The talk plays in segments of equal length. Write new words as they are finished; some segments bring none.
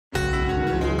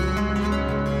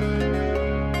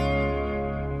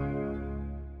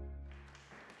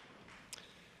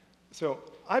So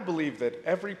I believe that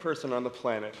every person on the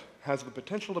planet has the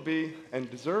potential to be, and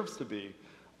deserves to be,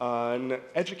 an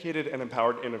educated and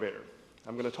empowered innovator.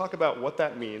 I'm going to talk about what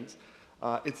that means.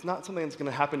 It's not something that's going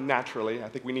to happen naturally. I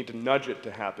think we need to nudge it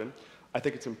to happen. I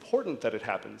think it's important that it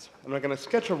happens. And I'm going to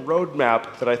sketch a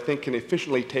roadmap that I think can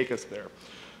efficiently take us there.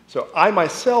 So I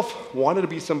myself wanted to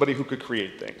be somebody who could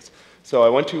create things. So I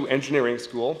went to engineering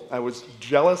school. I was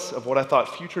jealous of what I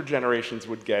thought future generations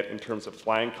would get in terms of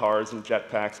flying cars and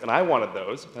jetpacks, and I wanted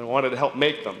those, and I wanted to help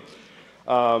make them.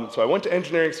 So I went to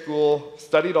engineering school,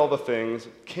 studied all the things,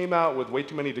 came out with way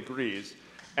too many degrees,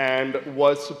 and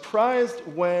was surprised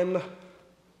when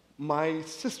my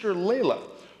sister Layla,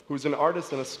 who's an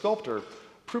artist and a sculptor,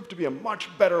 proved to be a much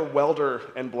better welder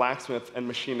and blacksmith and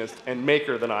machinist and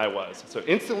maker than I was. So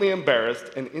instantly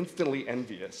embarrassed and instantly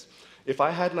envious. If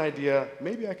I had an idea,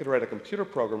 maybe I could write a computer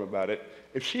program about it.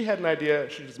 If she had an idea,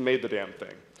 she just made the damn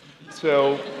thing.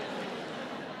 So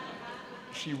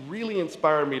she really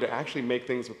inspired me to actually make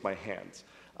things with my hands.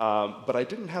 But I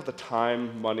didn't have the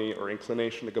time, money, or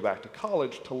inclination to go back to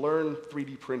college to learn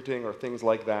 3D printing or things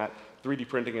like that. 3D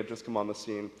printing had just come on the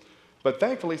scene. But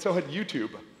thankfully, so had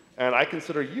YouTube. And I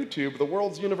consider YouTube the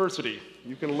world's university.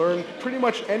 You can learn pretty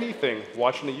much anything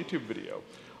watching a YouTube video.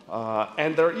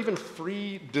 And there are even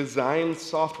free design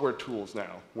software tools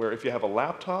now, where if you have a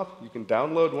laptop, you can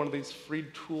download one of these free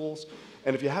tools.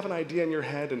 And if you have an idea in your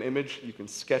head, an image, you can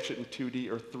sketch it in 2D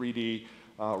or 3D,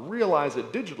 realize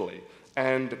it digitally.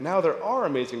 And now there are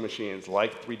amazing machines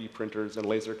like 3D printers and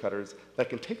laser cutters that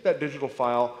can take that digital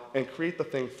file and create the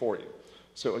thing for you.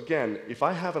 So again, if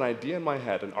I have an idea in my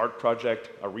head, an art project,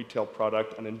 a retail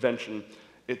product, an invention,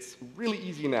 it's really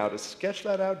easy now to sketch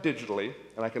that out digitally,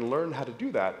 and I can learn how to do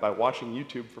that by watching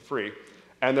YouTube for free.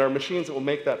 And there are machines that will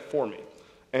make that for me.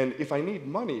 And if I need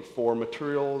money for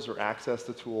materials or access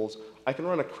to tools, I can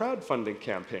run a crowdfunding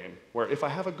campaign where if I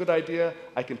have a good idea,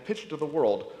 I can pitch it to the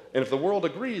world. And if the world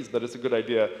agrees that it's a good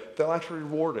idea, they'll actually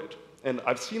reward it. And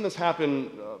I've seen this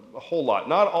happen a whole lot.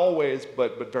 Not always,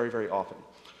 but very, very often.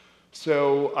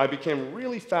 So I became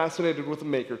really fascinated with the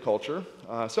maker culture,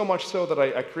 so much so that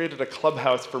I created a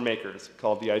clubhouse for makers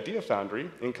called the Idea Foundry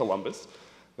in Columbus.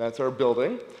 That's our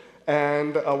building.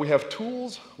 And we have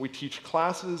tools, we teach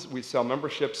classes, we sell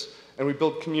memberships, and we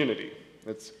build community.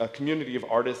 It's a community of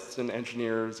artists and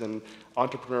engineers and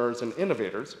entrepreneurs and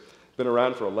innovators. Been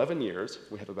around for 11 years.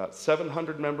 We have about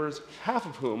 700 members, half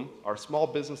of whom are small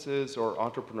businesses or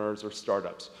entrepreneurs or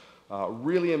startups.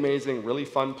 Really amazing, really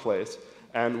fun place.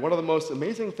 And one of the most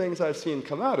amazing things I've seen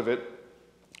come out of it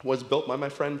was built by my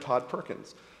friend Todd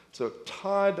Perkins. So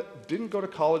Todd didn't go to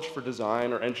college for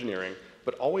design or engineering,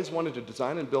 but always wanted to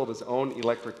design and build his own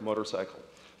electric motorcycle.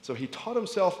 So he taught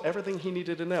himself everything he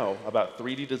needed to know about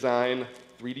 3D design,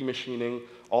 3D machining,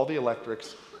 all the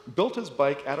electrics, built his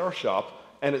bike at our shop,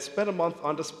 and it spent a month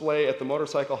on display at the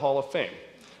Motorcycle Hall of Fame.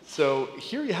 So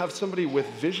here you have somebody with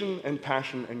vision and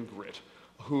passion and grit,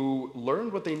 who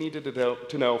learned what they needed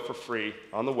to know for free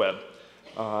on the web,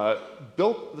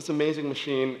 built this amazing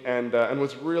machine, and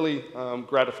was really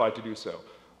gratified to do so.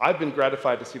 I've been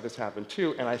gratified to see this happen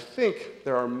too, and I think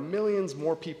there are millions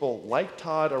more people like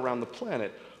Todd around the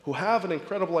planet who have an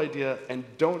incredible idea and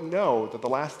don't know that the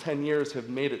last 10 years have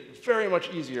made it very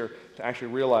much easier to actually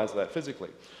realize that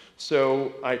physically.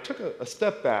 So I took a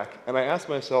step back and I asked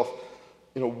myself,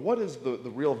 what is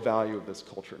the real value of this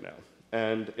culture now?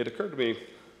 And it occurred to me,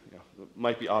 it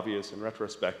might be obvious in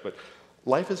retrospect, but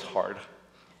life is hard.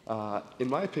 In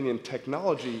my opinion,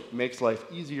 technology makes life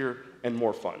easier and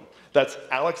more fun. That's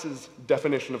Alex's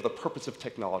definition of the purpose of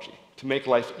technology, to make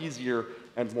life easier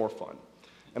and more fun.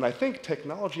 And I think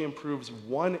technology improves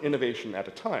one innovation at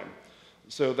a time.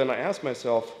 So then I asked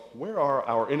myself, where are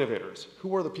our innovators?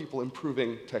 Who are the people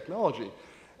improving technology?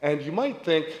 And you might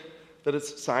think that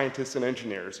it's scientists and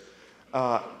engineers.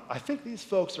 I think these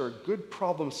folks are good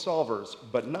problem solvers,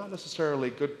 but not necessarily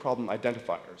good problem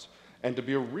identifiers. And to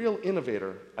be a real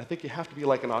innovator, I think you have to be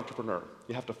like an entrepreneur.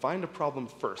 You have to find a problem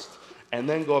first, and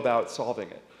then go about solving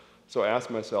it. So I asked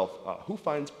myself, who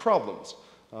finds problems?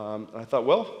 And I thought,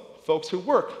 well, folks who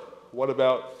work. What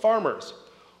about farmers?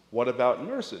 What about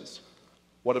nurses?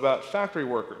 What about factory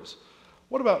workers?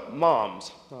 What about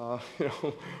moms?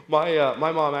 My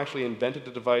mom actually invented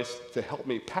a device to help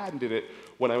me, patented it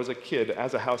when I was a kid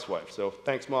as a housewife. So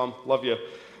thanks, Mom, love you.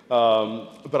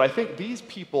 But I think these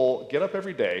people get up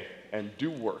every day and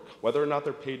do work, whether or not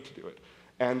they're paid to do it.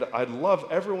 And I'd love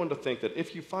everyone to think that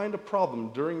if you find a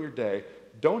problem during your day,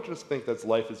 don't just think that's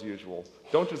life as usual.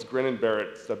 Don't just grin and bear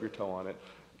it, stub your toe on it.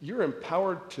 You're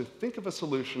empowered to think of a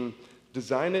solution,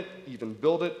 design it, even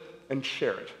build it, and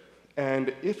share it.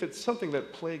 And if it's something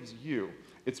that plagues you,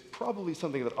 it's probably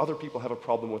something that other people have a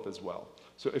problem with as well.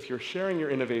 So if you're sharing your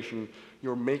innovation,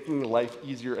 you're making life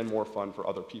easier and more fun for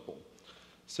other people.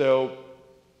 So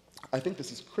I think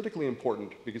this is critically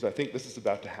important because I think this is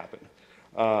about to happen.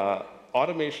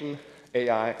 Automation,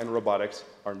 AI, and robotics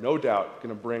are no doubt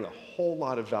going to bring a whole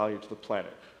lot of value to the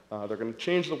planet. They're going to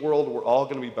change the world. We're all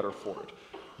going to be better for it.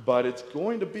 But it's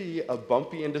going to be a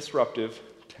bumpy and disruptive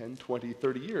 10, 20,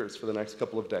 30 years for the next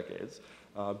couple of decades,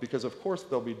 because of course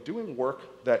they'll be doing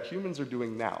work that humans are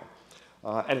doing now.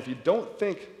 And if you don't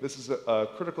think this is a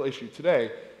critical issue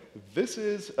today, this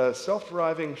is a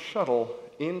self-driving shuttle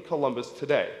in Columbus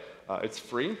today. It's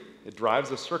free. It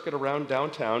drives a circuit around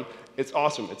downtown. It's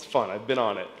awesome. It's fun. I've been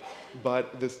on it.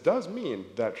 But this does mean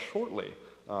that shortly,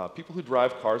 people who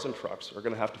drive cars and trucks are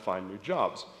going to have to find new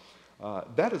jobs.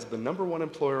 That is the #1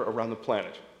 employer around the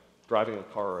planet, driving a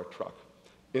car or a truck.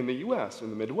 In the US, in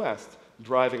the Midwest,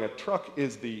 driving a truck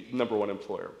is the #1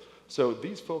 employer. So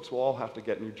these folks will all have to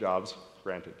get new jobs,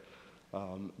 granted.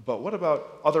 But what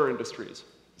about other industries?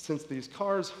 Since these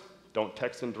cars don't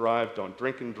text and drive, don't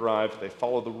drink and drive, they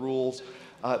follow the rules,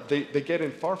 they get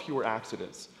in far fewer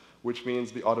accidents, which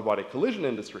means the auto body collision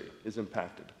industry is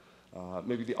impacted.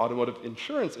 Maybe the automotive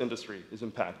insurance industry is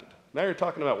impacted. Now you're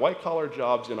talking about white-collar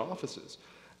jobs in offices.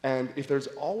 And if there's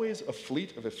always a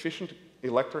fleet of efficient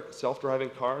electric self-driving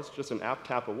cars just an app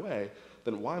tap away,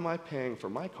 then why am I paying for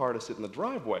my car to sit in the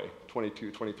driveway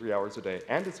 22, 23 hours a day,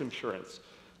 and its insurance?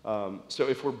 So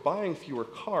if we're buying fewer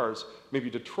cars, maybe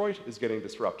Detroit is getting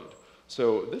disrupted.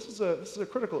 So this is a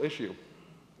critical issue.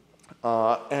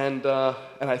 And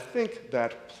I think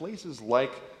that places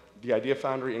like the Idea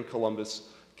Foundry in Columbus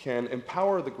can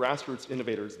empower the grassroots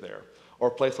innovators there. Or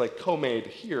a place like CoMade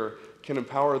here can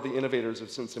empower the innovators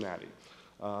of Cincinnati.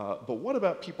 But what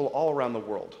about people all around the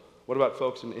world? What about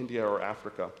folks in India or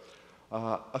Africa?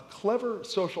 A clever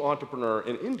social entrepreneur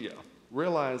in India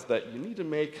realized that you need to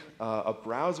make a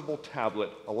browsable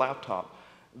tablet, a laptop,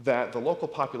 that the local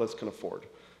populace can afford.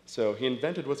 So he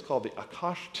invented what's called the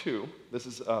Akash 2. This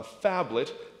is a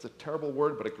phablet. It's a terrible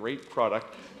word, but a great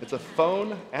product. It's a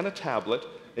phone and a tablet.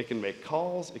 It can make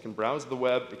calls, it can browse the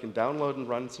web, it can download and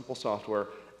run simple software,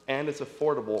 and it's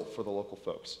affordable for the local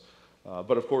folks.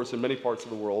 But of course, in many parts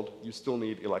of the world, you still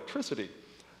need electricity.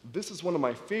 This is one of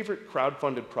my favorite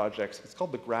crowd-funded projects. It's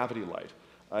called the Gravity Light.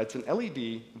 It's an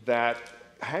LED that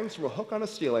hangs from a hook on a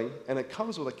ceiling, and it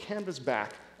comes with a canvas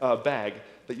bag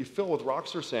that you fill with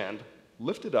rocks or sand,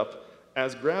 lift it up.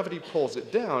 As gravity pulls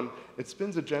it down, it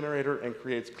spins a generator and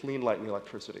creates clean light and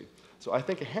electricity. So I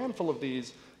think a handful of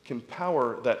these can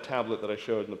power that tablet that I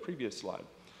showed in the previous slide.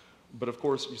 But of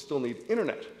course, you still need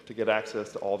internet to get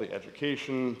access to all the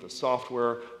education, the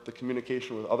software, the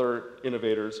communication with other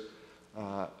innovators.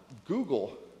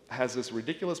 Google has this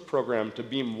ridiculous program to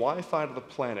beam Wi-Fi to the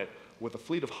planet with a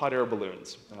fleet of hot air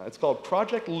balloons. It's called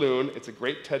Project Loon. It's a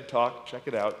great TED Talk. Check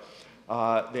it out.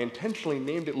 They intentionally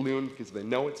named it Loon because they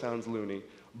know it sounds loony.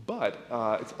 But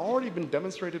it's already been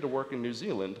demonstrated to work in New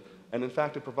Zealand. And in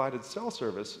fact, it provided cell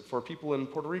service for people in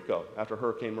Puerto Rico after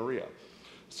Hurricane Maria.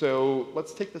 So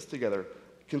let's take this together.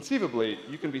 Conceivably,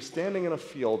 you can be standing in a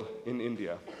field in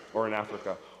India or in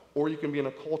Africa, or you can be in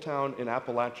a coal town in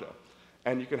Appalachia.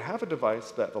 And you can have a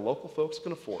device that the local folks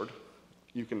can afford.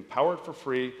 You can power it for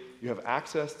free. You have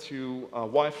access to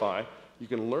Wi-Fi. You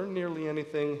can learn nearly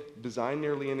anything, design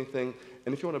nearly anything.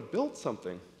 And if you want to build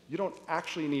something, you don't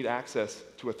actually need access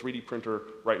to a 3D printer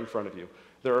right in front of you.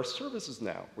 There are services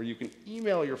now where you can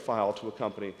email your file to a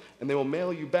company, and they will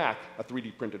mail you back a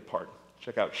 3D printed part.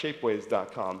 Check out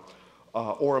shapeways.com,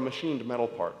 or a machined metal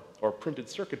part, or a printed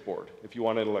circuit board if you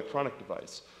want an electronic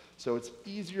device. So it's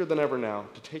easier than ever now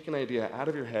to take an idea out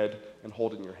of your head and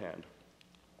hold it in your hand.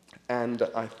 And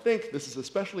I think this is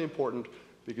especially important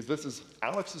because this is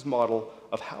Alex's model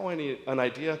of how an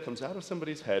idea comes out of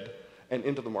somebody's head and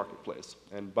into the marketplace.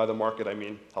 And by the market, I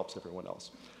mean helps everyone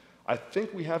else. I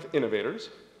think we have innovators.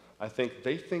 I think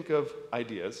they think of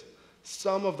ideas.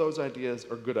 Some of those ideas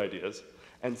are good ideas,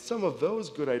 and some of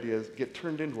those good ideas get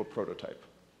turned into a prototype.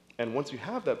 And once you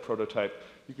have that prototype,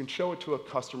 you can show it to a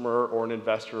customer or an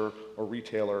investor or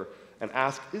retailer and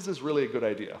ask, is this really a good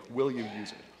idea? Will you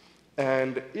use it?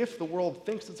 And if the world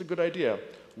thinks it's a good idea,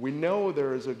 we know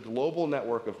there is a global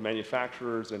network of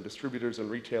manufacturers and distributors and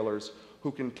retailers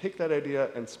who can take that idea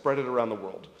and spread it around the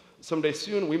world. Someday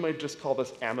soon, we might just call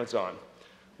this Amazon.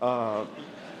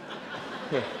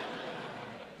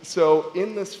 So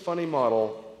in this funny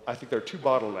model, I think there are two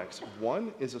bottlenecks.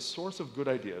 One is a source of good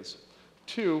ideas.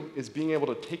 Two is being able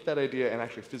to take that idea and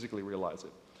actually physically realize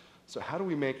it. So how do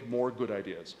we make more good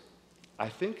ideas? I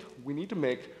think we need to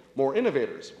make more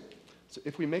innovators. So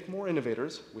if we make more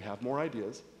innovators, we have more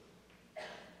ideas.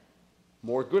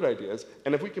 more good ideas,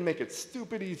 and if we can make it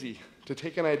stupid easy to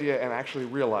take an idea and actually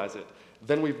realize it,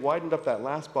 then we've widened up that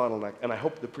last bottleneck, and I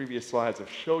hope the previous slides have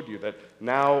showed you that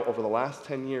now, over the last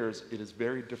 10 years, it is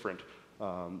very different.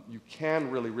 You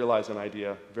can really realize an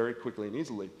idea very quickly and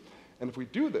easily. And if we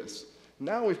do this,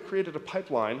 now we've created a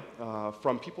pipeline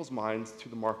from people's minds to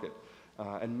the market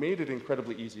and made it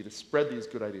incredibly easy to spread these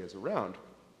good ideas around.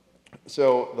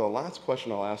 So the last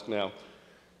question I'll ask now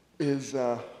is,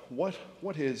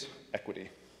 what is equity?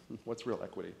 What's real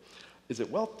equity? Is it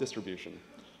wealth distribution,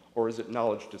 or is it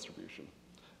knowledge distribution?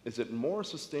 Is it more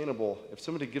sustainable if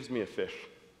somebody gives me a fish,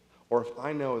 or if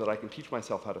I know that I can teach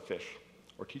myself how to fish,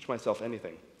 or teach myself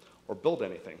anything, or build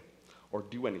anything, or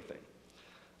do anything?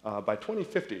 By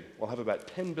 2050, we'll have about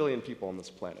 10 billion people on this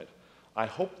planet. I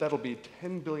hope that'll be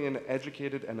 10 billion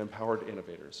educated and empowered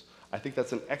innovators. I think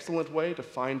that's an excellent way to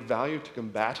find value to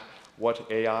combat what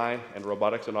AI and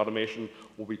robotics and automation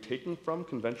will be taking from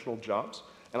conventional jobs.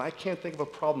 And I can't think of a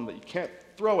problem that you can't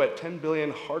throw at 10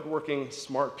 billion hardworking,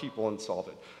 smart people and solve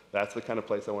it. That's the kind of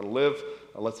place I want to live.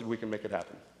 Let's see if we can make it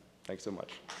happen. Thanks so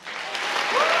much.